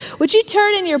Would you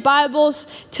turn in your Bibles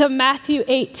to Matthew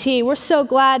 18? We're so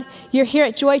glad you're here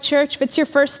at Joy Church. If it's your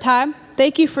first time,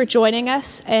 thank you for joining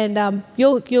us. And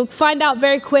you'll find out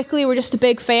very quickly we're just a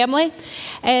big family.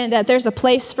 And there's a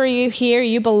place for you here.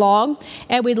 You belong.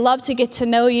 And we'd love to get to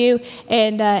know you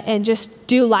and just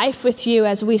do life with you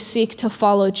as we seek to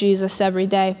follow Jesus every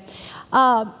day.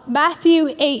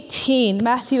 Matthew 18.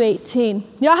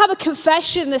 Y'all have a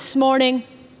confession this morning.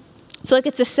 I feel like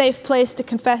it's a safe place to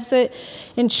confess it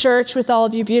in church with all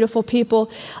of you beautiful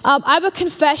people. I have a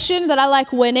confession that I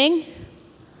like winning.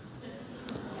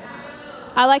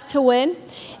 I like to win.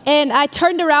 And I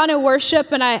turned around in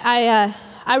worship and I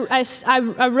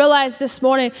realized this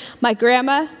morning my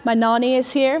grandma, my nanny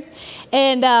is here.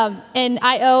 And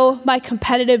I owe my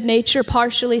competitive nature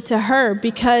partially to her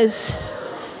because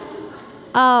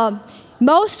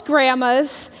most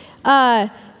grandmas,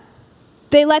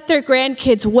 they let their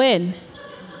grandkids win.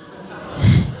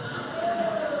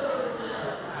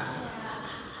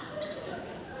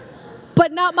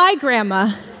 But not my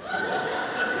grandma.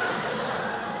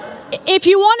 If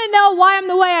you want to know why I'm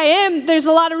the way I am, there's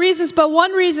a lot of reasons, but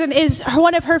one reason is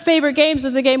one of her favorite games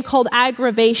was a game called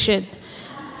Aggravation.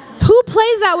 Who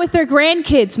plays that with their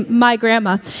grandkids? My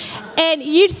grandma. And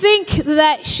you'd think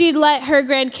that she'd let her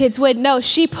grandkids win. No,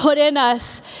 she put in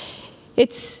us,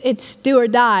 it's do or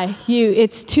die.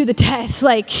 It's to the death,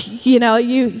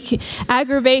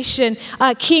 Aggravation,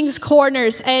 King's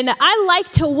Corners. And I like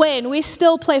to win. We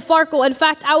still play Farkle. In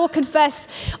fact, I will confess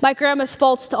my grandma's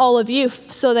faults to all of you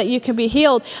so that you can be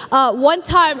healed. One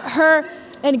time, her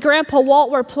and Grandpa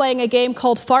Walt were playing a game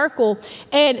called Farkle,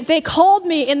 and they called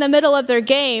me in the middle of their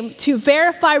game to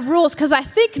verify rules because I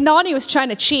think Nani was trying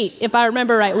to cheat, if I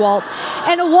remember right, Walt.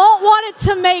 And Walt wanted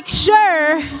to make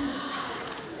sure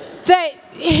that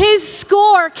his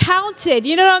score counted.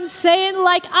 You know what I'm saying?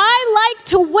 I like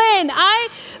to win.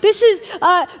 This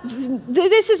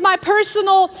is my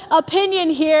personal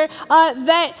opinion here,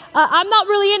 that I'm not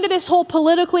really into this whole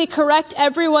politically correct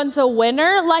everyone's a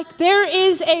winner. There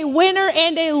is a winner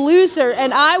and a loser,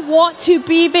 and I want to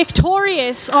be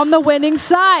victorious on the winning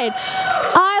side.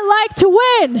 I like to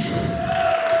win.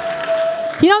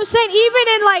 You know what I'm saying? Even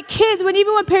in kids,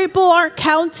 even when people aren't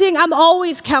counting, I'm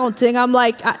always counting. I'm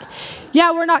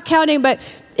yeah, we're not counting, but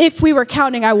if we were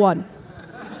counting, I won.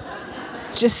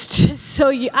 Just so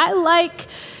I like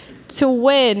to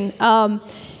win. I'm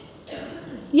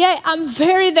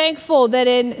very thankful that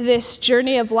in this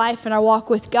journey of life and our walk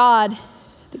with God,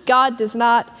 God does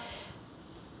not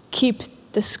keep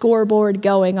the scoreboard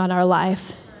going on our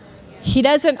life. He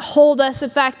doesn't hold us. In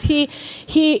fact, he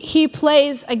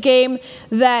plays a game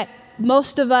that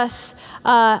most of us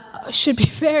should be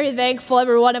very thankful.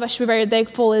 Every one of us should be very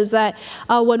thankful is that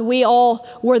when we all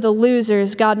were the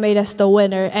losers, God made us the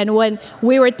winner. And when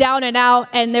we were down and out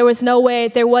and there was no way,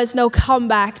 there was no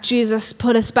comeback, Jesus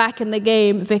put us back in the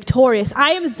game victorious.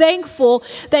 I am thankful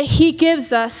that he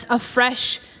gives us a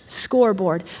fresh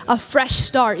scoreboard, a fresh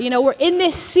start. We're in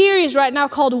this series right now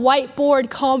called Whiteboard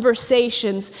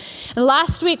Conversations. And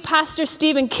last week, Pastor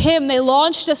Steve and Kim, they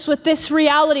launched us with this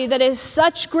reality that is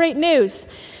such great news.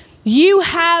 You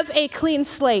have a clean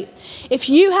slate. If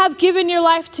you have given your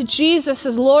life to Jesus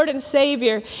as Lord and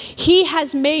Savior, he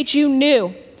has made you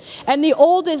new. And the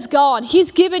old is gone.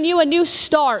 He's given you a new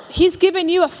start. He's given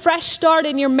you a fresh start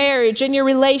in your marriage, in your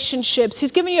relationships.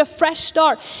 He's given you a fresh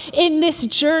start in this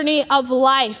journey of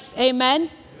life. Amen?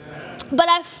 But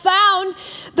I've found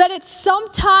that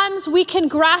sometimes we can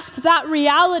grasp that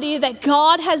reality that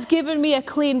God has given me a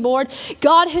clean board.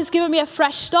 God has given me a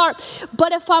fresh start.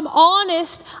 But if I'm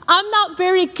honest, I'm not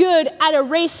very good at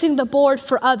erasing the board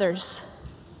for others.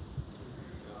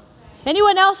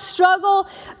 Anyone else struggle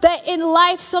that in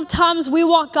life sometimes we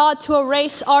want God to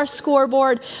erase our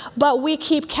scoreboard, but we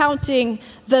keep counting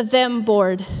the them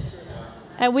board.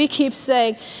 And we keep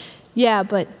saying, yeah,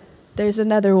 but there's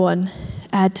another one.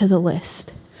 Add to the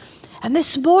list. And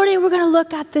this morning we're going to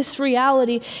look at this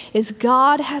reality is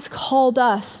God has called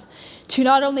us to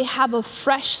not only have a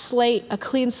fresh slate, a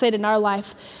clean slate in our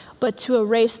life, but to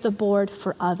erase the board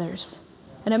for others.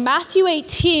 And in Matthew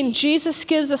 18, Jesus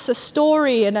gives us a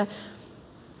story and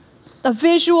a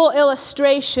visual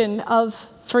illustration of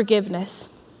forgiveness.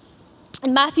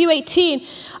 In Matthew 18,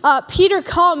 Peter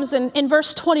comes in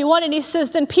verse 21 and he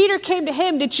says, then Peter came to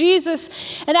him, to Jesus,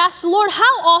 and asked the Lord,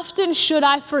 how often should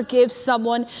I forgive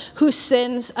someone who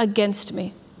sins against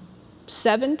me?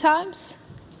 7 times?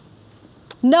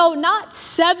 No, not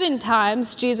 7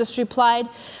 times, Jesus replied,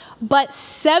 but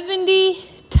 70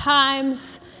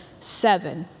 times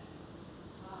 7.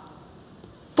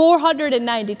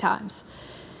 490 times.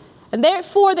 And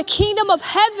therefore, the kingdom of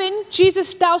heaven,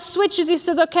 Jesus now switches. He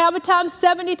says, okay, I'm a times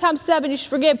 70 times 7, you should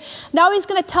forgive. Now he's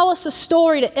going to tell us a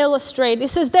story to illustrate. He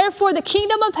says, therefore, the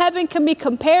kingdom of heaven can be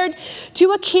compared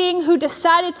to a king who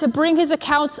decided to bring his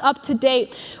accounts up to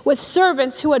date with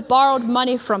servants who had borrowed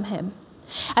money from him.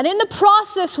 And in the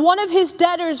process, one of his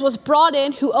debtors was brought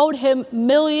in who owed him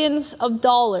millions of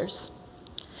dollars.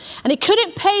 And he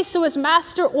couldn't pay, so his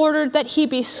master ordered that he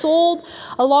be sold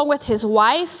along with his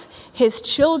wife, his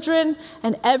children,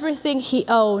 and everything he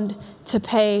owned to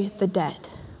pay the debt.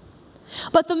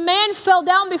 But the man fell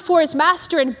down before his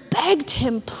master and begged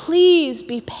him, please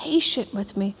be patient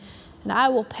with me, and I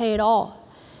will pay it all.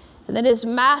 And then his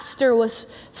master was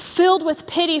filled with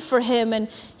pity for him, and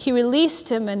he released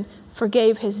him and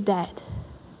forgave his debt.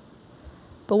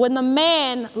 But when the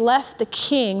man left the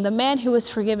king, the man who was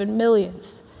forgiven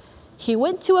millions, he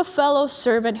went to a fellow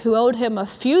servant who owed him a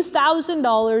few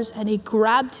 $1,000s, and he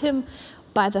grabbed him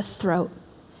by the throat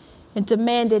and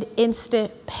demanded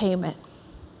instant payment.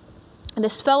 And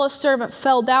his fellow servant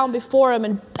fell down before him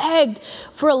and begged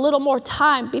for a little more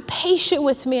time. Be patient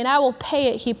with me and I will pay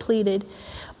it, he pleaded.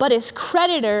 But his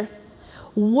creditor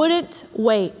wouldn't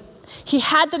wait. He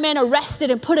had the man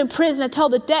arrested and put in prison until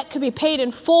the debt could be paid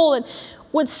in full. And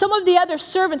when some of the other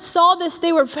servants saw this,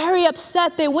 they were very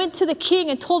upset. They went to the king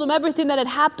and told him everything that had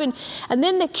happened. And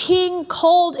then the king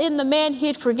called in the man he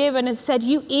had forgiven and said,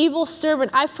 you evil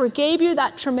servant, I forgave you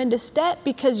that tremendous debt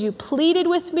because you pleaded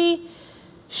with me.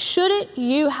 Shouldn't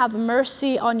you have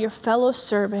mercy on your fellow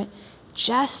servant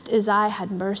just as I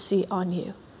had mercy on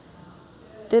you?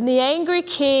 Then the angry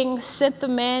king sent the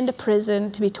man to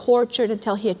prison to be tortured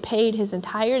until he had paid his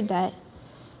entire debt.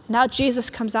 Now Jesus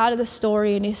comes out of the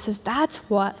story and he says, that's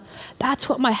what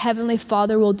my heavenly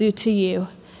Father will do to you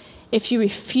if you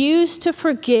refuse to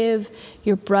forgive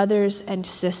your brothers and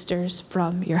sisters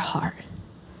from your heart.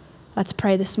 Let's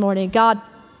pray this morning. God,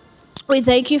 we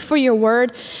thank you for your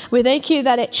word. We thank you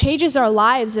that it changes our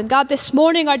lives. And God, this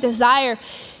morning our desire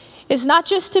is not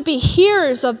just to be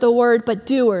hearers of the word, but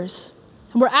doers.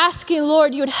 And we're asking,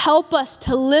 Lord, you would help us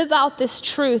to live out this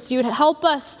truth. You would help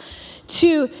us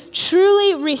to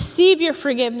truly receive your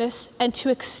forgiveness and to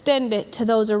extend it to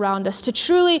those around us, to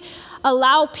truly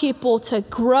allow people to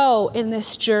grow in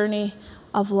this journey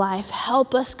of life.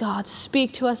 Help us, God.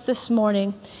 Speak to us this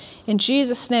morning. In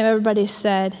Jesus' name, everybody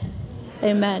said,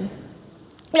 amen.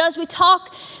 You know, as we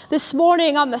talk this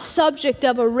morning on the subject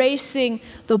of erasing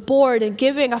the board and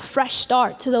giving a fresh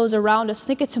start to those around us, I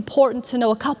think it's important to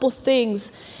know a couple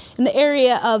things in the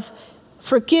area of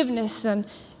forgiveness and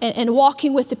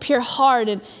walking with a pure heart.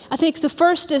 And I think the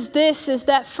first is this, is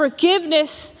that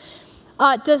forgiveness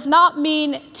does not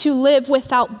mean to live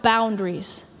without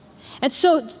boundaries. And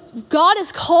so God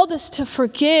has called us to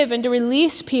forgive and to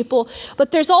release people,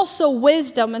 but there's also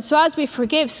wisdom. And so as we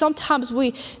forgive, sometimes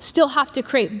we still have to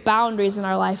create boundaries in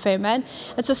our life, amen?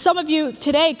 And so some of you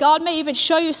today, God may even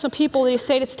show you some people that He's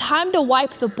saying it's time to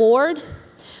wipe the board,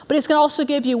 but He's going to also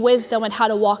give you wisdom on how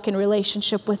to walk in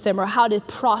relationship with them or how to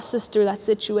process through that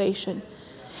situation.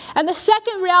 And the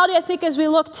second reality, I think, as we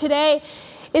look today,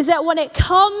 is that when it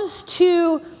comes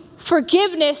to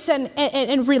forgiveness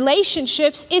and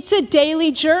relationships, it's a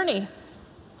daily journey.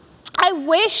 I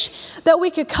wish that we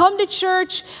could come to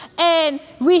church and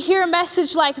we hear a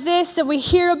message like this and we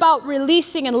hear about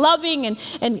releasing and loving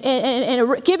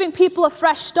and giving people a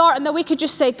fresh start, and that we could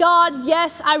just say, God,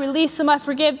 yes, I release them, I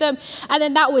forgive them, and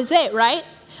then that was it, right?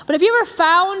 But have you ever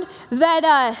found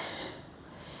that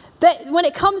when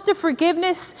it comes to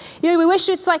forgiveness, you know, we wish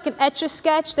it's like an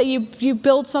Etch-a-Sketch that you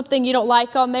build something you don't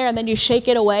like on there and then you shake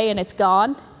it away and it's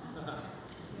gone.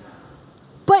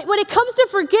 But when it comes to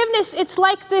forgiveness, it's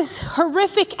like this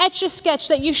horrific Etch-a-Sketch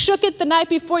that you shook it the night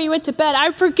before you went to bed.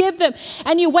 I forgive them.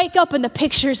 And you wake up and the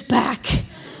picture's back.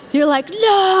 You're like,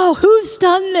 no, who's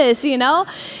done this, you know?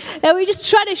 And we just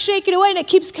try to shake it away and it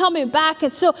keeps coming back.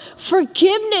 And so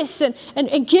forgiveness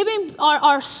and giving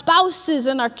our spouses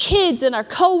and our kids and our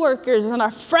coworkers and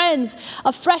our friends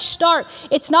a fresh start,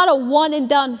 it's not a one and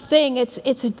done thing.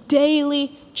 It's a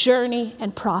daily journey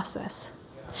and process.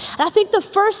 And I think the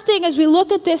first thing as we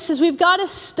look at this is we've got to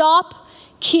stop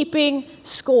keeping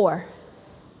score.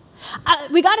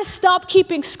 We got to stop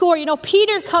keeping score. You know,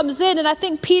 Peter comes in, and I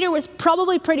think Peter was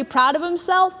probably pretty proud of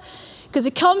himself because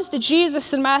he comes to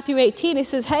Jesus in Matthew 18. He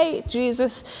says, hey,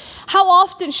 Jesus, how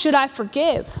often should I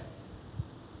forgive?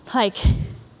 Like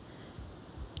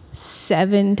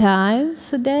 7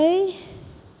 times a day?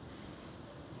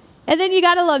 And then you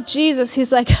got to love Jesus.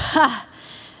 He's like, ha.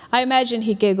 I imagine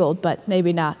he giggled, but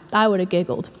maybe not. I would have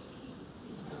giggled.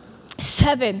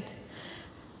 7.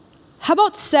 How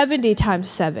about 70 times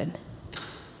 7?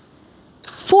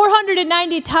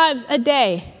 490 times a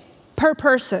day per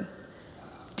person.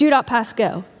 Do not pass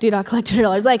go. Do not collect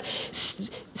 $200. Like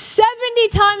 70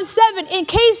 times 7. In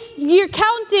case you're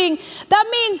counting, that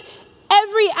means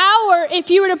every hour, if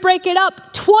you were to break it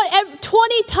up,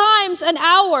 20 times an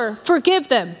hour, forgive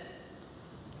them.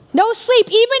 No sleep.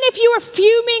 Even if you were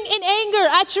fuming in anger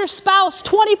at your spouse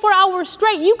 24 hours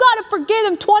straight, you got to forgive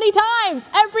them 20 times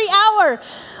every hour.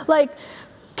 Like,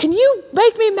 can you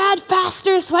make me mad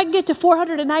faster so I can get to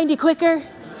 490 quicker?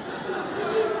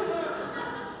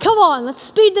 Come on, let's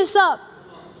speed this up.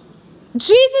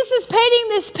 Jesus is painting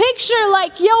this picture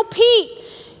like, yo, Pete,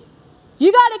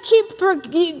 you got to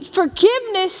keep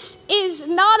forgiveness is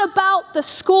not about the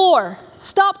score.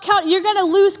 Stop counting. You're going to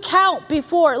lose count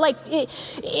before. Like,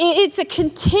 it's a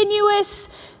continuous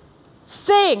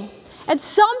thing. And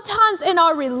sometimes in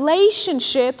our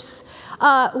relationships,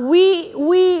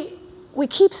 we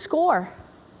keep score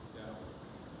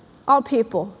on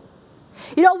people.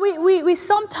 You know, we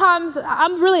sometimes,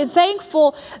 I'm really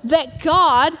thankful that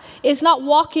God is not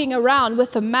walking around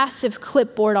with a massive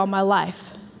clipboard on my life.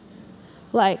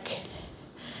 Like,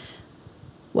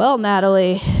 well,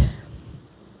 Natalie,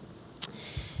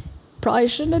 probably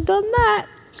shouldn't have done that.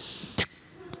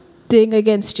 Ding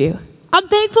against you. I'm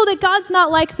thankful that God's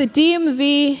not like the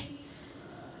DMV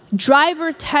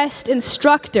driver test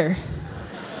instructor.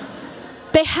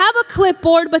 They have a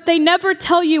clipboard, but they never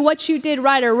tell you what you did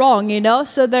right or wrong, you know?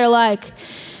 So they're like,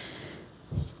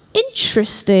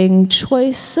 interesting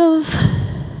choice of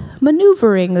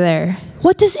maneuvering there.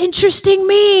 What does interesting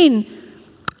mean?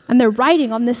 And they're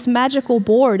writing on this magical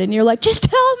board, and you're like, just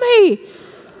tell me.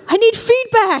 I need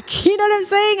feedback. You know what I'm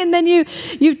saying? And then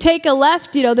you take a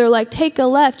left, you know, they're like, take a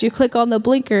left. You click on the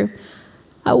blinker.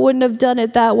 I wouldn't have done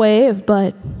it that way,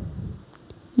 but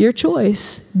your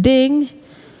choice. Ding.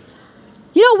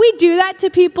 You know, we do that to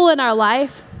people in our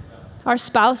life. Our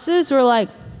spouses, we're like,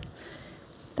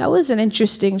 that was an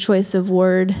interesting choice of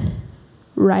word,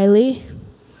 Riley.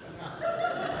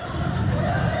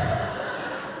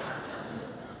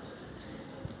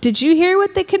 Did you hear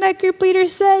what the Connect Group leader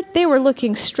said? They were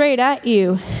looking straight at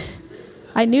you.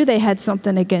 I knew they had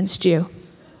something against you.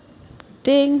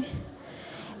 Ding.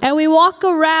 And we walk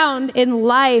around in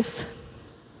life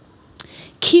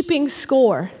keeping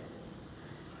score.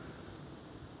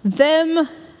 Them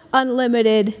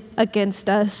unlimited against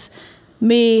us.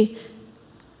 Me,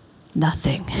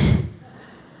 nothing.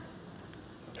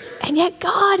 And yet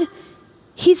God,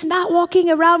 He's not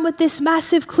walking around with this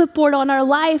massive clipboard on our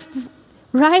life,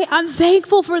 right? I'm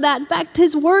thankful for that. In fact,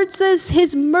 His word says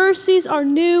His mercies are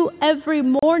new every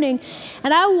morning.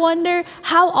 And I wonder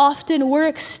how often we're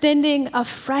extending a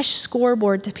fresh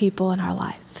scoreboard to people in our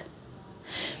life.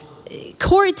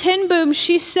 Corrie ten Boom,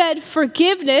 she said,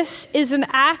 forgiveness is an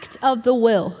act of the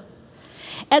will.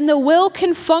 And the will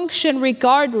can function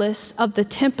regardless of the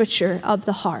temperature of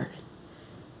the heart.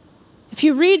 If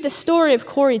you read the story of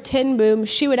Corrie ten Boom,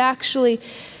 she would actually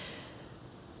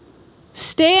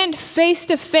stand face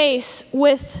to face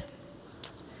with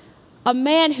a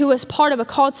man who was part of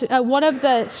one of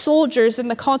the soldiers in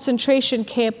the concentration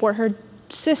camp where her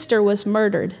sister was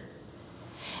murdered.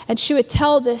 And she would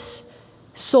tell this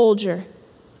soldier,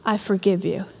 I forgive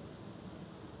you.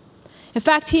 In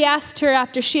fact, he asked her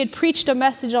after she had preached a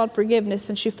message on forgiveness,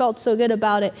 and she felt so good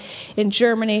about it in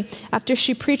Germany. After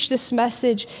she preached this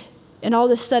message, and all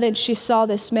of a sudden she saw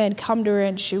this man come to her,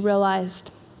 and she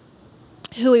realized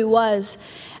who he was.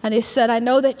 And he said, I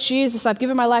know that Jesus, I've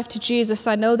given my life to Jesus.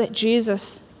 I know that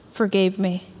Jesus forgave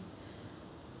me.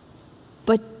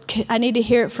 But I need to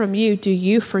hear it from you. Do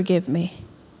you forgive me?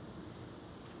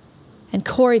 And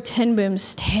Corrie ten Boom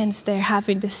stands there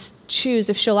having to choose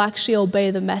if she'll actually obey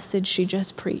the message she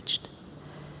just preached.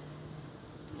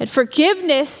 And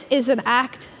forgiveness is an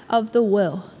act of the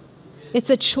will. It's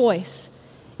a choice.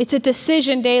 It's a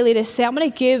decision daily to say, I'm going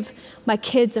to give my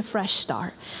kids a fresh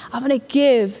start. I'm going to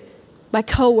give my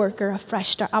coworker a fresh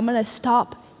start. I'm going to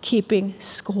stop keeping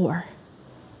score.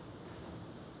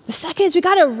 The second is we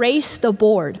got to erase the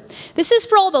board. This is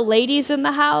for all the ladies in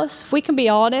the house, if we can be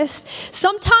honest.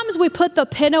 Sometimes we put the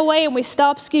pen away and we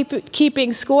stop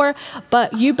keeping score,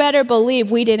 but you better believe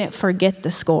we didn't forget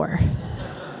the score. You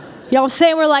know what I'm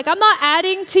saying? We're like, I'm not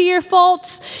adding to your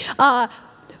faults,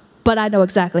 but I know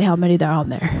exactly how many there are on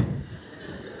there.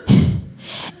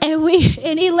 And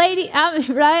any lady,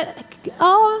 right?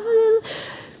 Oh,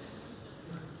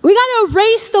 we got to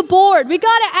erase the board. We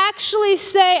got to actually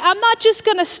say, I'm not just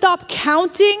going to stop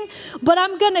counting, but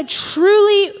I'm going to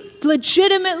truly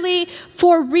legitimately,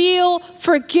 for real,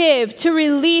 forgive, to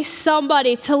release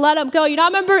somebody, to let them go. You know, I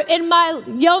remember in my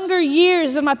younger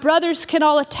years, and my brothers can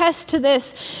all attest to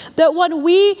this, that when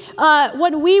we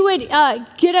would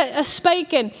get a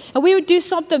spanking and we would do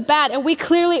something bad and we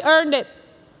clearly earned it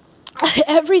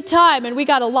every time, and we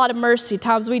got a lot of mercy,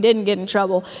 times we didn't get in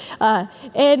trouble. I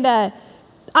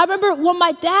remember when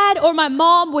my dad or my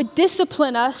mom would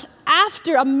discipline us,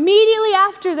 immediately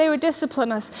after they would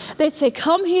discipline us, they'd say,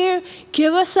 come here,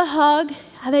 give us a hug,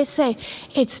 and they'd say,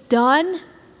 it's done,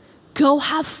 go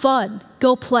have fun,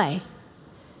 go play.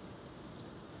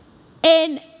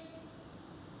 And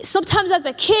sometimes as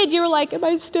a kid, you were like, am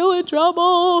I still in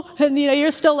trouble? And, you know,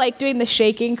 you're still like doing the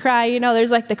shaking cry. You know,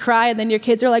 there's like the cry, and then your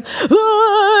kids are like,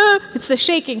 ah! It's the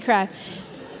shaking cry.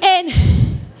 And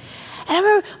I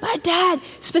remember my dad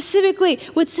specifically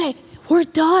would say, we're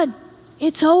done.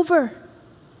 It's over.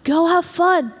 Go have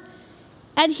fun.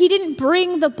 And he didn't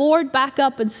bring the board back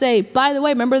up and say, by the way,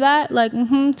 remember that? Like,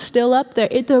 still up there.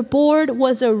 The board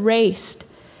was erased.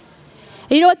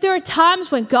 And you know what? There are times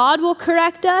when God will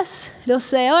correct us. He'll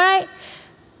say, all right,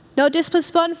 no discipline's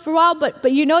fun for a while,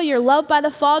 but you know you're loved by the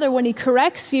Father when he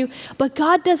corrects you. But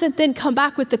God doesn't then come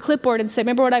back with the clipboard and say,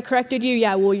 remember when I corrected you?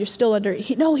 Yeah, well, you're still under.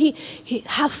 He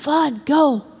have fun,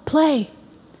 go, play.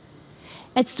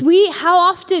 How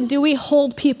often do we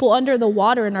hold people under the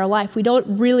water in our life? We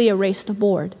don't really erase the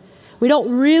board. We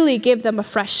don't really give them a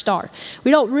fresh start.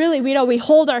 We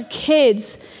hold our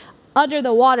kids under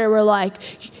the water. We're like,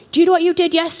 do you know what you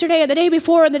did yesterday and the day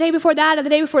before and the day before that and the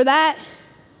day before that?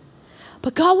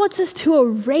 But God wants us to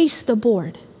erase the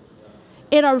board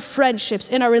in our friendships,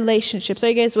 in our relationships. Are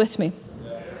you guys with me?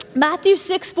 Matthew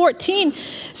 6:14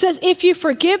 says, if you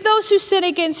forgive those who sin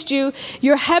against you,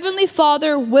 your heavenly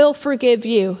Father will forgive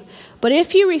you. But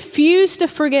if you refuse to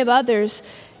forgive others,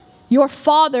 your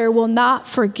Father will not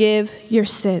forgive your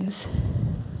sins.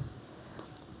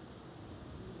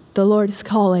 The Lord is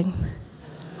calling.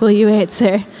 Will you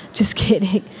answer? Just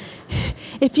kidding.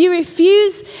 If you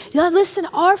refuse, listen,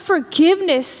 our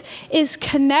forgiveness is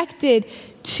connected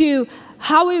to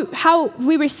how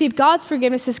we receive God's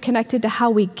forgiveness is connected to how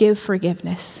we give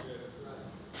forgiveness.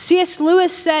 C.S.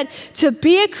 Lewis said, to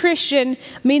be a Christian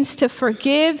means to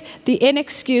forgive the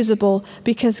inexcusable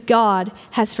because God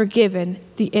has forgiven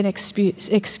the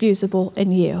inexcusable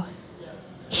in you.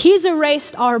 He's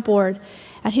erased our board,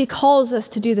 and he calls us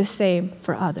to do the same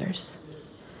for others.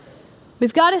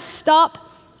 We've got to stop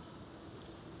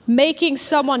making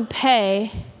someone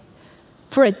pay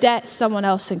for a debt someone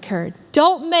else incurred.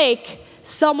 Don't make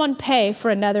someone pay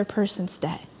for another person's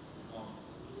debt.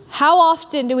 How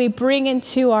often do we bring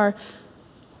into our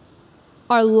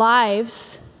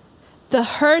lives the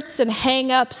hurts and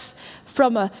hang-ups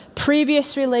from a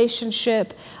previous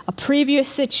relationship, a previous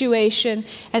situation,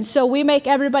 and so we make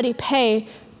everybody pay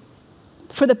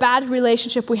for the bad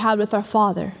relationship we had with our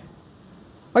Father?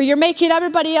 Or you're making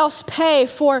everybody else pay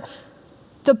for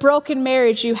the broken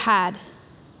marriage you had.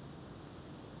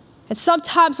 And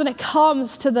sometimes when it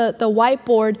comes to the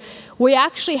whiteboard, we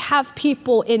actually have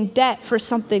people in debt for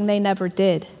something they never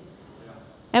did.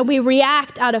 And we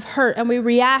react out of hurt, and we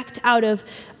react out of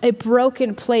a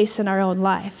broken place in our own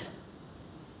life.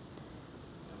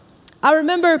 I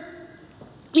remember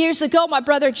years ago, my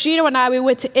brother Gino and I, we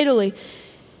went to Italy.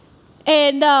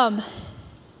 And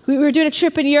we were doing a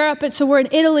trip in Europe, and so we're in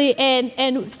Italy, and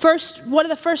one of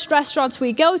the first restaurants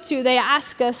we go to, they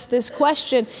ask us this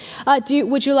question,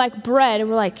 would you like bread? And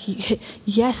we're like,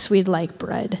 yes, we'd like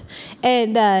bread.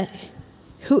 And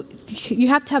you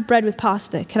have to have bread with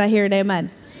pasta. Can I hear an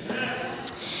amen?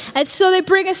 And so they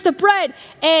bring us the bread,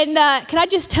 and can I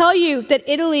just tell you that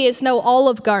Italy is no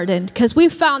Olive Garden, because we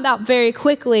found out very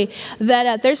quickly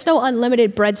that there's no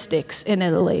unlimited breadsticks in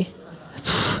Italy.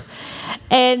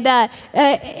 And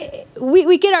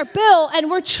we get our bill, and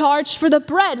we're charged for the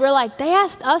bread. We're like, they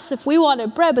asked us if we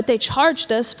wanted bread, but they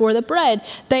charged us for the bread.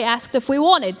 They asked if we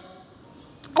wanted.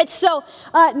 And so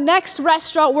next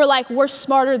restaurant, we're like, we're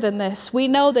smarter than this. We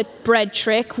know the bread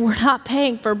trick. We're not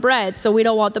paying for bread, so we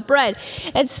don't want the bread.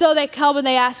 And so they come and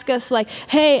they ask us like,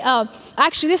 hey,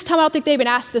 actually this time I don't think they even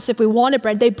asked us if we wanted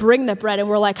bread. They bring the bread, and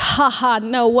we're like, haha,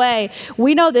 no way.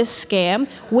 We know this scam.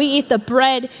 We eat the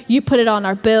bread. You put it on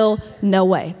our bill. No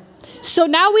way. So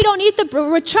now we don't eat the bread.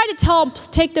 We're trying to tell them,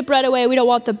 take the bread away. We don't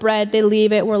want the bread. They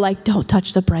leave it. We're like, don't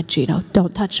touch the bread, Gino.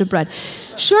 Don't touch the bread.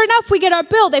 Sure enough, we get our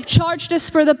bill. They've charged us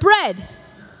for the bread.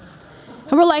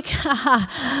 And we're like,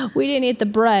 haha, we didn't eat the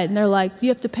bread. And they're like, you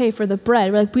have to pay for the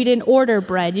bread. We're like, we didn't order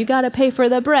bread. You got to pay for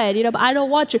the bread. You know, but I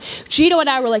don't want you. Gino and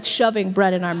I were like shoving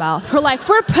bread in our mouth. We're like, if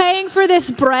we're paying for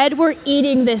this bread, we're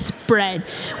eating this bread.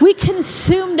 We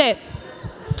consumed it.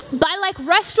 By like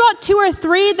restaurant 2 or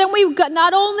 3, then we got,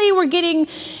 not only we're getting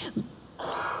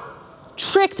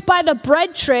tricked by the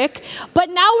bread trick, but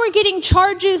now we're getting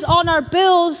charges on our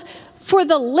bills for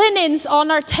the linens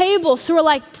on our table. So we're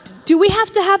like, do we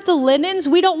have to have the linens?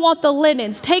 We don't want the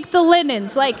linens. Take the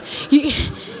linens. Like,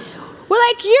 we're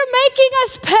like, you're making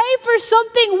us pay for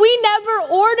something we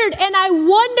never ordered. And I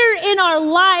wonder in our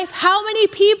life how many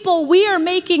people we are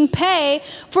making pay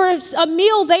for a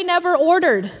meal they never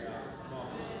ordered.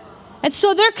 And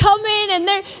so they're coming and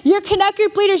your Connect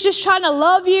Group leader is just trying to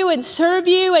love you and serve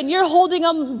you, and you're holding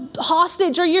them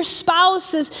hostage, or your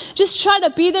spouse is just trying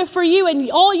to be there for you, and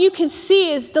all you can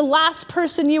see is the last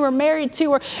person you were married to,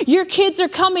 or your kids are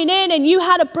coming in and you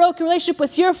had a broken relationship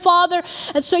with your father,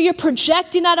 and so you're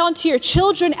projecting that onto your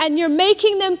children and you're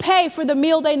making them pay for the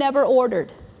meal they never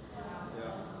ordered.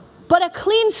 But a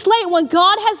clean slate, when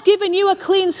God has given you a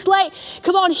clean slate,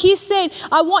 come on, he's saying,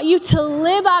 I want you to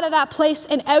live out of that place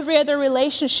in every other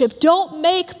relationship. Don't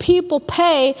make people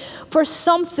pay for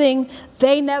something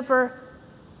they never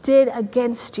did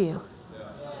against you.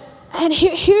 And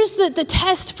here's the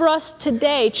test for us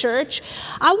today, church.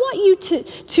 I want you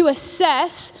to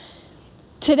assess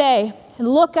today and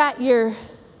look at your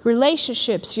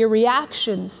relationships, your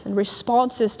reactions and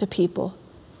responses to people,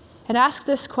 and ask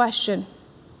this question.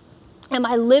 Am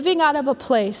I living out of a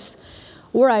place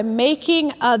where I'm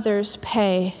making others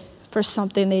pay for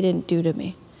something they didn't do to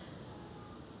me?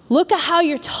 Look at how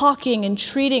you're talking and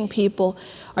treating people.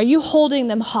 Are you holding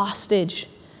them hostage?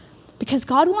 Because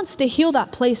God wants to heal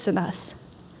that place in us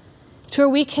to where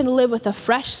we can live with a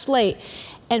fresh slate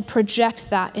and project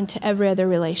that into every other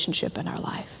relationship in our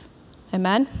life.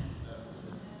 Amen?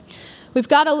 We've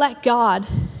got to let God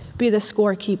be the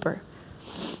scorekeeper.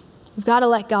 We've got to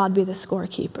let God be the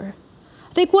scorekeeper.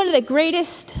 I think one of the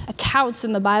greatest accounts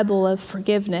in the Bible of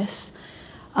forgiveness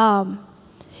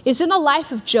is in the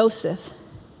life of Joseph.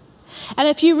 And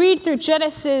if you read through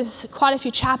Genesis, quite a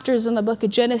few chapters in the book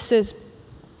of Genesis,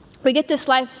 we get this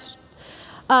life,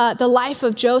 the life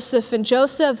of Joseph. And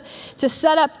Joseph, to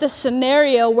set up the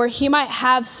scenario where he might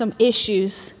have some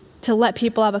issues to let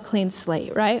people have a clean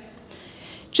slate, right?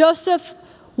 Joseph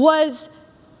was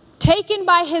taken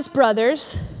by his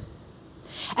brothers.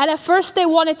 And at first they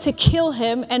wanted to kill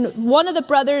him, and one of the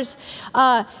brothers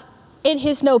in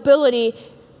his nobility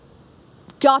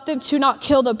got them to not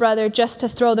kill the brother, just to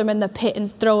throw them in the pit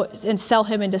and sell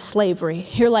him into slavery.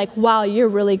 You're like, wow, you're a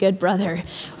really good brother.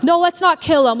 No, let's not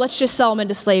kill him. Let's just sell him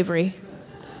into slavery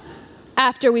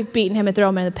after we've beaten him and throw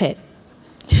him in the pit.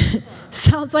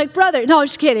 Sounds like brother. No, I'm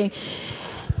just kidding.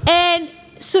 And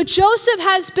so Joseph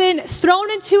has been thrown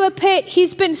into a pit.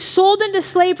 He's been sold into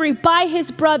slavery by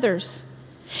his brothers.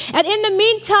 And in the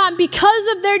meantime, because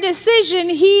of their decision,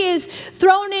 he is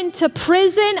thrown into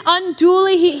prison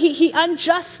unduly. He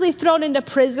unjustly thrown into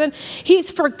prison.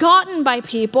 He's forgotten by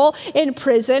people in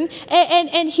prison.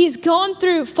 And he's gone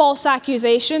through false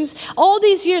accusations. All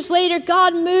these years later,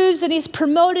 God moves and he's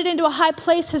promoted into a high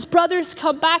place. His brothers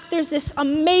come back. There's this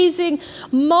amazing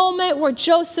moment where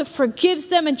Joseph forgives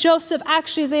them. And Joseph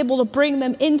actually is able to bring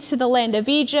them into the land of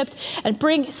Egypt and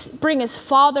bring his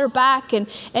father back and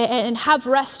have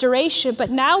restoration. But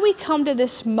now we come to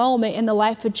this moment in the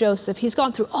life of Joseph. He's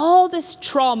gone through all this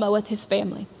trauma with his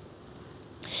family.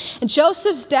 And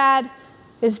Joseph's dad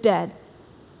is dead.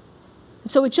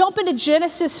 So we jump into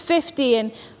Genesis 50,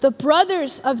 and the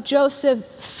brothers of Joseph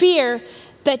fear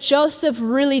that Joseph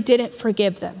really didn't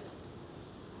forgive them.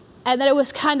 And that it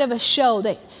was kind of a show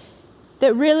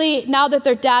that really, now that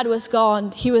their dad was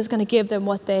gone, he was going to give them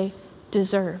what they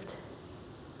deserved.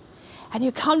 And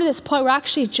you come to this point where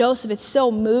actually Joseph, it's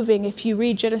so moving. If you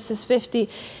read Genesis 50,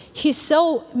 he's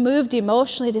so moved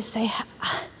emotionally to say,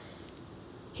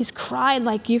 he's crying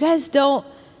like, you guys don't,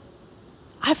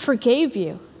 I forgave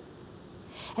you.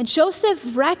 And Joseph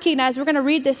recognized, we're going to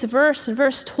read this verse in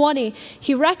verse 20,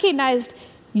 he recognized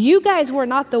you guys were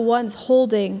not the ones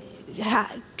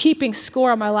keeping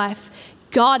score on my life.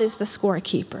 God is the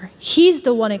scorekeeper. He's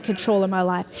the one in control of my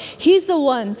life. He's the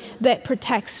one that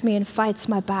protects me and fights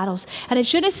my battles. And in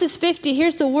Genesis 50,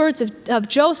 here's the words of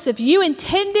Joseph. You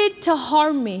intended to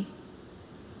harm me,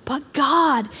 but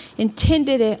God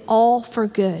intended it all for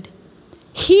good.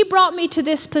 He brought me to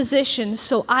this position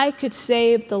so I could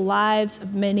save the lives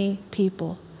of many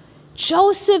people.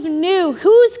 Joseph knew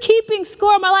who's keeping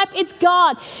score in my life. It's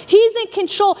God. He's in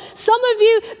control. Some of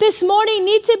you this morning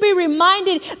need to be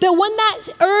reminded that when that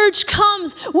urge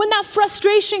comes, when that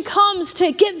frustration comes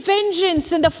to get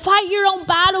vengeance and to fight your own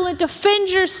battle and defend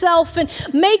yourself and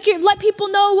let people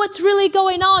know what's really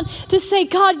going on, to say,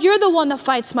 God, you're the one that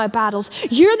fights my battles.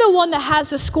 You're the one that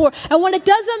has the score. And when it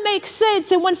doesn't make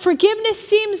sense and when forgiveness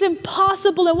seems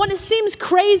impossible and when it seems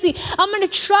crazy, I'm going to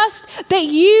trust that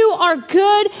you are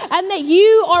good and that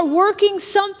you are working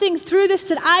something through this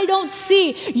that I don't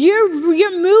see. You're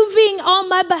moving on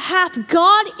my behalf.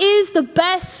 God is the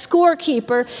best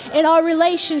scorekeeper in our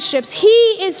relationships. He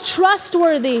is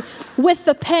trustworthy with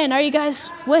the pen. Are you guys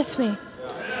with me?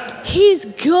 He's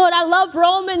good. I love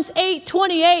Romans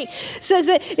 8:28.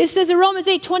 It says in Romans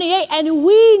 8:28, and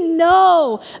we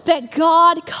know that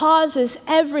God causes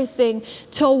everything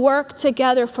to work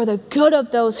together for the good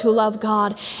of those who love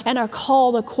God and are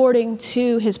called according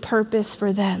to his purpose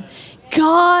for them.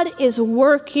 God is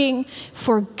working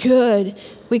for good.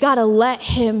 We got to let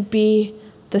him be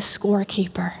the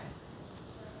scorekeeper.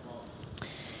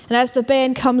 And as the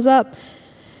band comes up,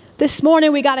 this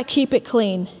morning we got to keep it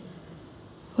clean.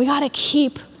 We got to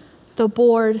keep the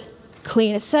board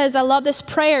clean. It says, I love this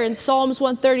prayer in Psalms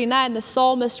 139. The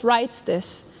psalmist writes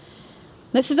this.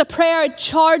 This is a prayer I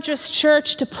charge us,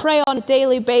 church, to pray on a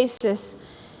daily basis.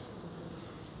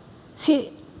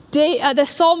 See, the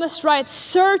psalmist writes,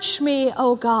 search me,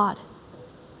 O God.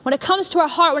 When it comes to our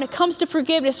heart, when it comes to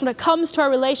forgiveness, when it comes to our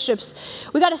relationships,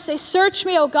 we got to say, search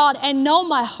me, O God, and know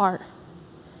my heart.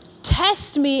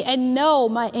 Test me and know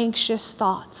my anxious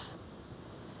thoughts.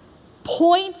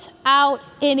 Point out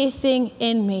anything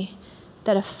in me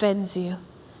that offends you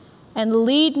and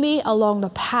lead me along the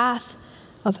path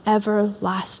of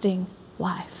everlasting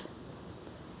life.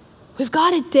 We've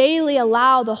got to daily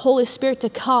allow the Holy Spirit to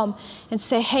come and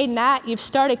say, hey, Nat, you've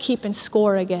started keeping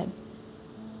score again.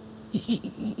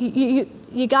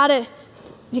 You got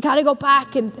to go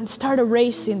back and start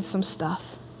erasing some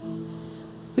stuff.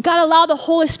 We've got to allow the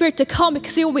Holy Spirit to come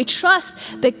because when we trust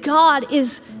that God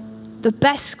is the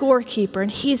best scorekeeper and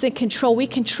he's in control, we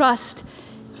can trust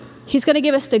he's going to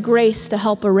give us the grace to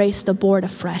help erase the board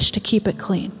afresh, to keep it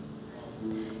clean.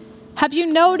 Have you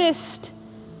noticed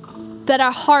that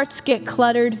our hearts get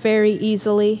cluttered very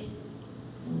easily?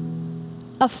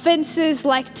 Offenses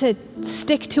like to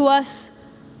stick to us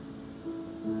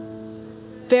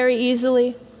very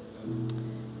easily.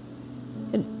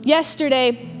 And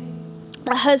yesterday,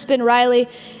 my husband Riley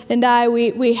and I,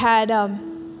 we had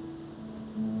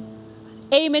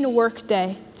Amen Work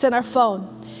Day. It's in our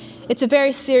phone. It's a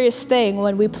very serious thing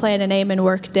when we plan an Amen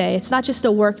Work Day. It's not just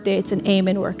a work day, it's an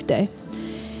Amen Work Day.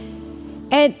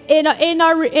 And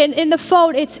in the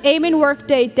phone, it's Amen Work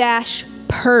Day -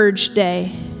 Purge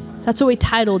Day. That's what we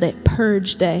titled it,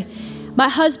 Purge Day. My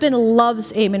husband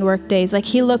loves Amen Work Days. Like,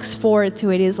 he looks forward to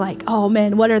it. He's like, oh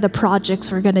man, what are the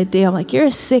projects we're gonna do? I'm like, you're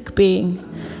a sick being,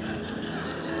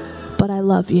 but I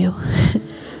love you.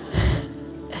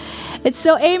 And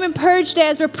so Amen Purge Day,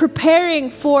 as we're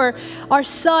preparing for our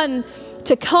son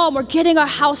to come, we're getting our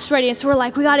house ready. And so we're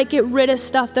like, we got to get rid of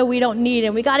stuff that we don't need.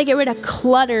 And we got to get rid of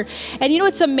clutter. And you know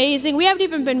what's amazing? We haven't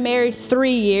even been married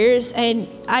 3 years. And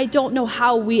I don't know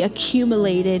how we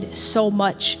accumulated so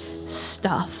much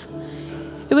stuff.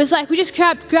 It was like we just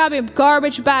kept grabbing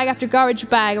garbage bag after garbage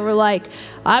bag. And we're like,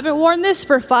 I haven't worn this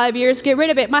for 5 years. Get rid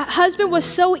of it. My husband was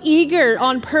so eager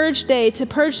on Purge Day to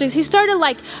purge things. He started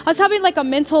I was having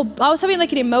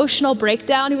an emotional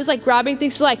breakdown. He was like grabbing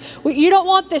things. So like, well, you don't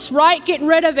want this, right? Getting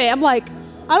rid of it. I'm like,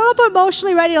 I don't know if I'm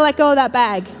emotionally ready to let go of that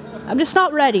bag. I'm just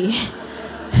not ready.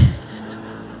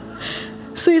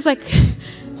 So he's like,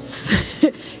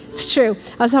 it's true.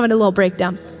 I was having a little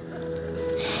breakdown.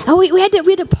 And we had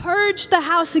to purge the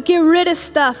house and get rid of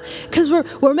stuff because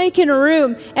we're making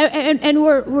room and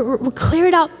we're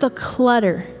cleared out the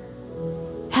clutter.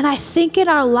 And I think in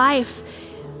our life,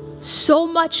 so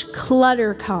much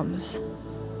clutter comes.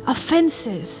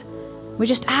 Offenses. We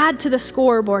just add to the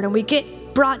scoreboard and we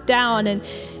get brought down, and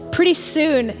pretty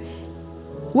soon,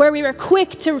 where we were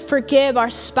quick to forgive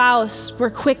our spouse, we're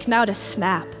quick now to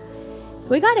snap.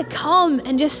 We got to come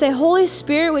and just say, Holy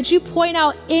Spirit, would you point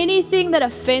out anything that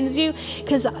offends you?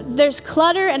 Because there's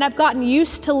clutter, and I've gotten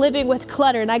used to living with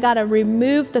clutter, and I got to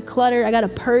remove the clutter. I got to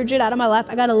purge it out of my life.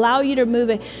 I got to allow you to remove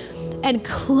it and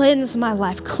cleanse my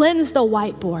life. Cleanse the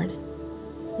whiteboard.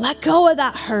 Let go of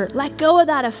that hurt. Let go of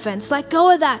that offense. Let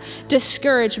go of that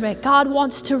discouragement. God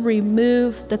wants to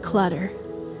remove the clutter.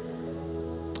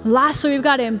 Lastly, we've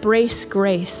got to embrace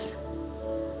grace.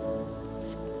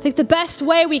 I think the best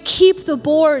way we keep the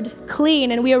board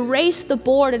clean and we erase the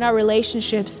board in our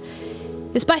relationships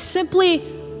is by simply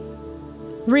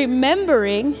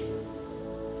remembering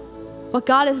what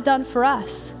God has done for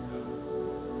us.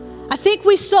 I think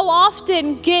we so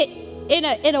often get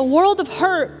in a world of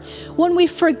hurt when we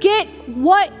forget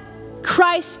what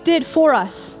Christ did for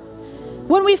us.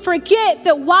 When we forget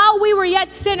that while we were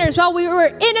yet sinners, while we were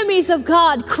enemies of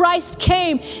God, Christ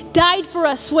came, died for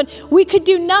us. When we could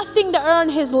do nothing to earn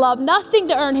his love, nothing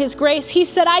to earn his grace, he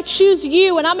said, I choose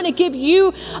you and I'm going to give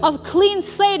you a clean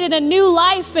slate and a new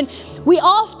life. And we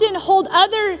often hold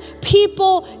other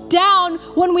people down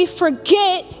when we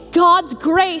forget God's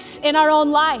grace in our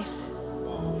own life.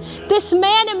 This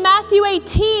man in Matthew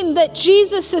 18 that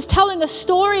Jesus is telling a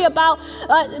story about,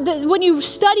 when you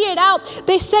study it out,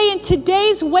 they say in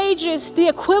today's wages, the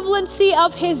equivalency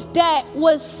of his debt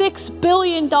was $6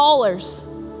 billion.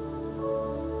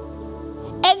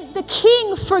 And the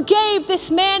king forgave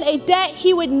this man a debt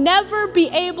he would never be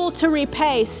able to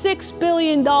repay, $6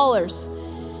 billion.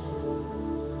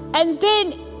 And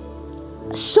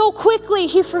then so quickly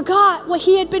he forgot what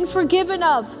he had been forgiven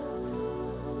of.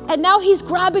 And now he's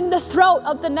grabbing the throat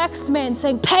of the next man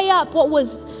saying, pay up what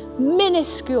was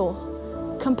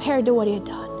minuscule compared to what he had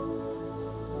done.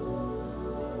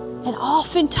 And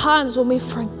oftentimes when we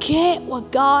forget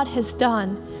what God has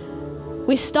done,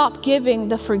 we stop giving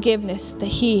the forgiveness that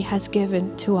he has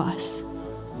given to us.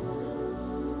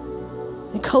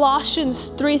 And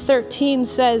Colossians 3:13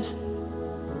 says,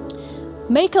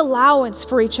 make allowance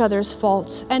for each other's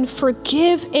faults and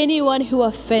forgive anyone who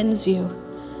offends you.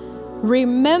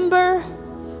 Remember,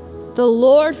 the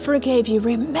Lord forgave you.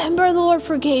 Remember, the Lord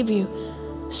forgave you.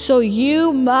 So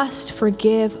you must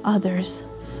forgive others.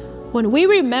 When we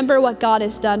remember what God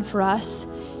has done for us,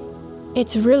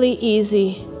 it's really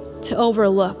easy to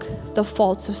overlook the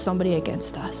faults of somebody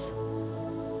against us.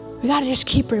 We got to just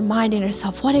keep reminding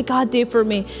ourselves, what did God do for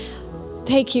me?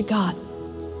 Thank you, God.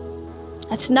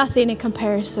 That's nothing in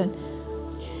comparison.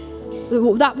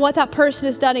 What that person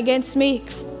has done against me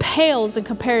pales in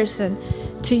comparison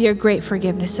to your great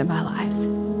forgiveness in my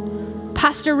life.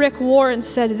 Pastor Rick Warren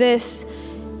said this,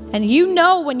 and you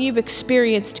know when you've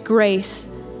experienced grace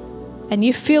and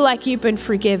you feel like you've been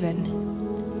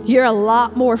forgiven, you're a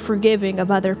lot more forgiving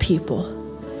of other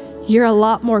people. You're a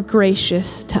lot more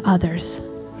gracious to others.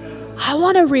 I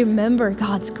want to remember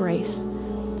God's grace.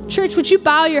 Church, would you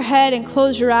bow your head and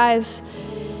close your eyes?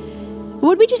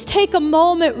 Would we just take a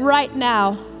moment right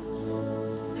now?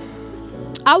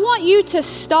 I want you to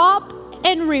stop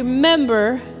and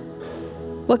remember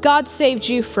what God saved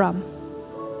you from.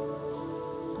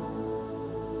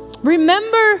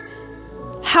 Remember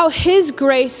how his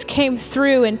grace came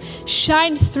through and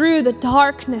shined through the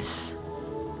darkness.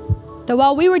 That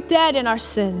while we were dead in our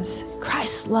sins,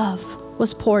 Christ's love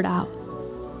was poured out.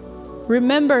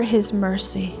 Remember his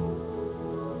mercy.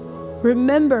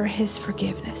 Remember his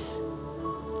forgiveness.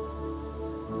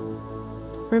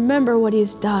 Remember what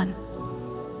he's done.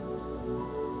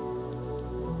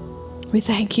 We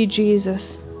thank you,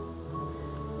 Jesus.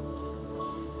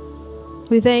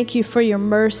 We thank you for your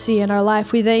mercy in our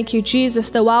life. We thank you, Jesus,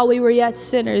 that while we were yet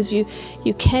sinners, you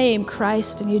came,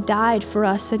 Christ, and you died for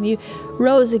us, and you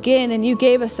rose again, and you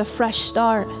gave us a fresh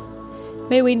start.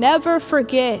 May we never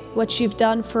forget what you've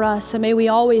done for us, and may we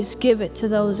always give it to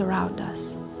those around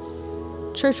us.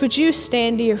 Church, would you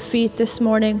stand to your feet this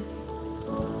morning?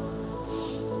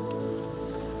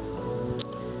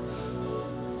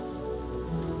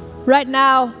 Right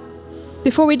now,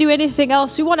 before we do anything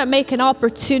else, we want to make an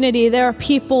opportunity. There are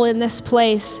people in this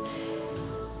place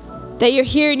that you're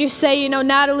here and you say, you know,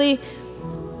 Natalie,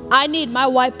 I need my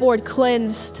whiteboard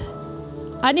cleansed.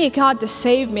 I need God to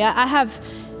save me. I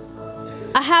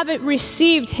haven't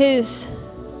received his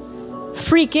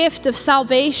free gift of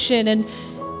salvation and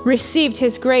received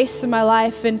his grace in my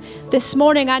life. And this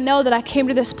morning, I know that I came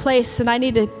to this place and I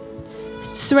need to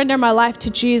surrender my life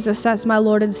to Jesus as my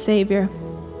Lord and Savior.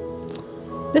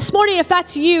 This morning, if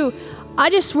that's you,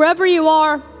 wherever you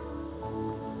are,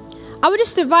 I would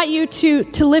just invite you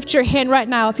to lift your hand right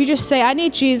now. If you just say, I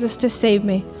need Jesus to save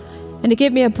me and to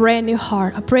give me a brand new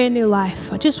heart, a brand new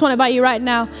life. I just want to invite you right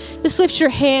now. Just lift your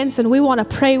hands and we want to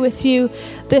pray with you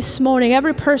this morning.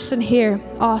 Every person here,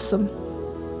 awesome.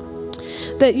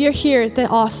 That you're here, that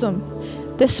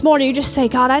awesome. This morning, you just say,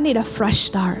 God, I need a fresh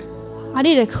start. I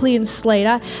need a clean slate.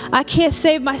 I can't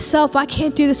save myself. I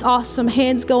can't do this. Awesome.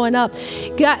 Hands going up.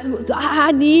 God,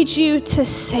 I need you to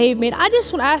save me. And I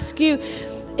just want to ask you,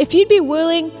 if you'd be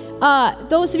willing,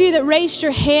 those of you that raised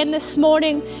your hand this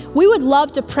morning, we would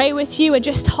love to pray with you and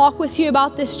just talk with you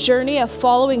about this journey of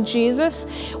following Jesus.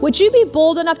 Would you be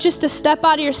bold enough just to step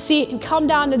out of your seat and come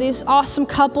down to these awesome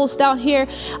couples down here?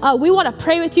 We want to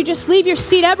pray with you. Just leave your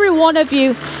seat. Every one of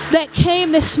you that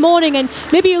came this morning and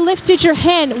maybe you lifted your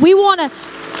hand, we want to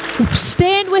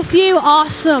stand with you.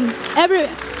 Awesome.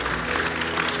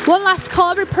 One last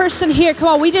call. Every person here, come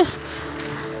on.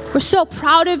 We're so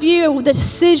proud of you and the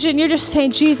decision. You're just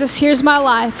saying, Jesus, here's my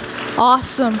life.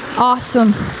 Awesome.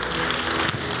 Awesome.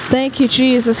 Thank you,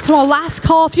 Jesus. Come on, last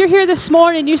call. If you're here this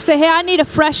morning, you say, hey, I need a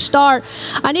fresh start.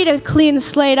 I need a clean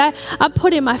slate. I'm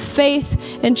putting my faith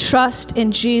and trust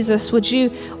in Jesus. Would you,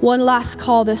 one last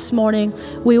call this morning,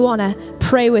 we want to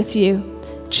pray with you.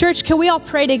 Church, can we all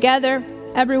pray together?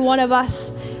 Every one of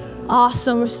us.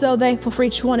 Awesome. We're so thankful for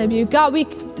each one of you. God, we're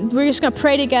just going to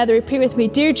pray together. Repeat with me.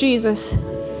 Dear Jesus,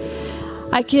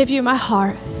 I give you my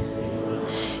heart.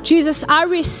 Jesus, I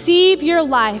receive your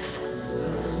life.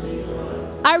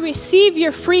 I receive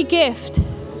your free gift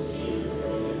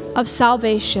of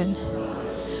salvation.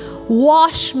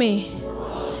 Wash me,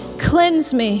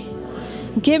 cleanse me,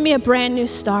 give me a brand new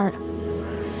start.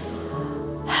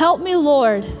 Help me,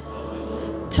 Lord,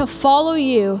 to follow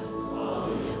you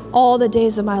all the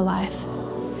days of my life.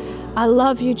 I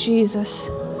love you, Jesus.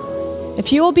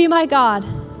 If you will be my God,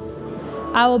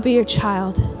 I will be your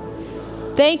child.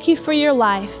 Thank you for your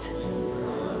life.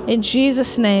 In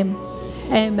Jesus' name,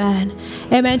 amen.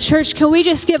 Amen. Church, can we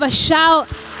just give a shout?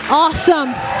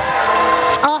 Awesome.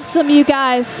 Awesome, you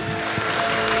guys.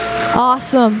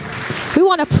 Awesome. We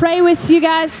want to pray with you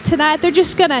guys tonight. They're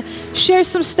just going to share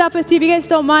some stuff with you. If you guys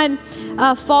don't mind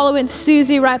following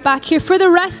Susie right back here. For the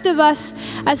rest of us,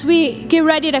 as we get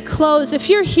ready to close, if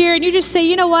you're here and you just say,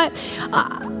 you know what,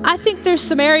 I think there's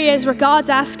some areas where God's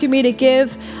asking me to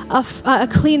give a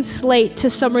clean slate to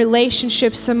some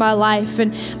relationships in my life.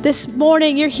 And this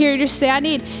morning you're here, you just say, I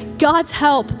need God's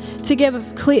help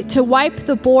to wipe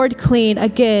the board clean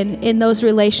again in those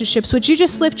relationships. Would you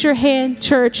just lift your hand,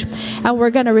 church, and we're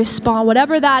going to respond.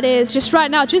 Whatever that is, just right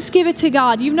now, just give it to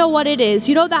God. You know what it is.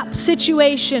 You know that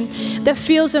situation that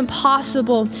feels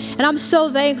impossible. And I'm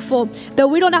so thankful that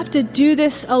we don't have to do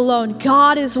this alone.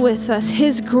 God is with us.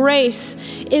 His grace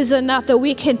is enough that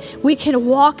we can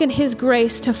walk in His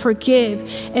grace to forgive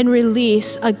and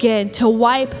release again, to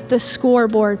wipe the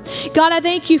scoreboard. God, I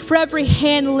thank you for every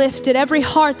hand lifted, every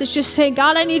heart that's just saying,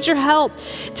 God, I need your help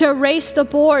to erase the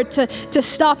board, to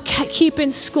stop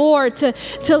keeping score, to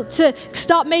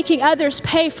stop making others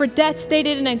pay for debts they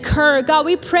didn't incur. God,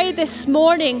 we pray this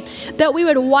morning that we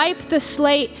would wipe the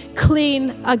slate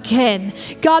clean again.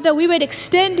 God, that we would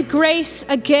extend grace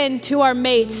again to our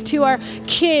mates, to our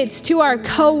kids, to our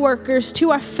co-workers,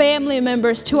 to our family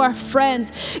members, to our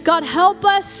friends. God, help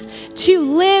us to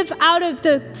live out of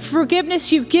the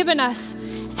forgiveness you've given us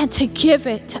and to give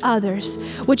it to others.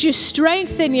 Would you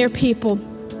strengthen your people?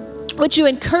 Would you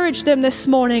encourage them this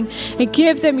morning and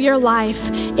give them your life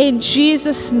in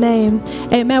Jesus' name?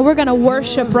 Amen. We're going to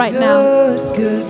worship right now.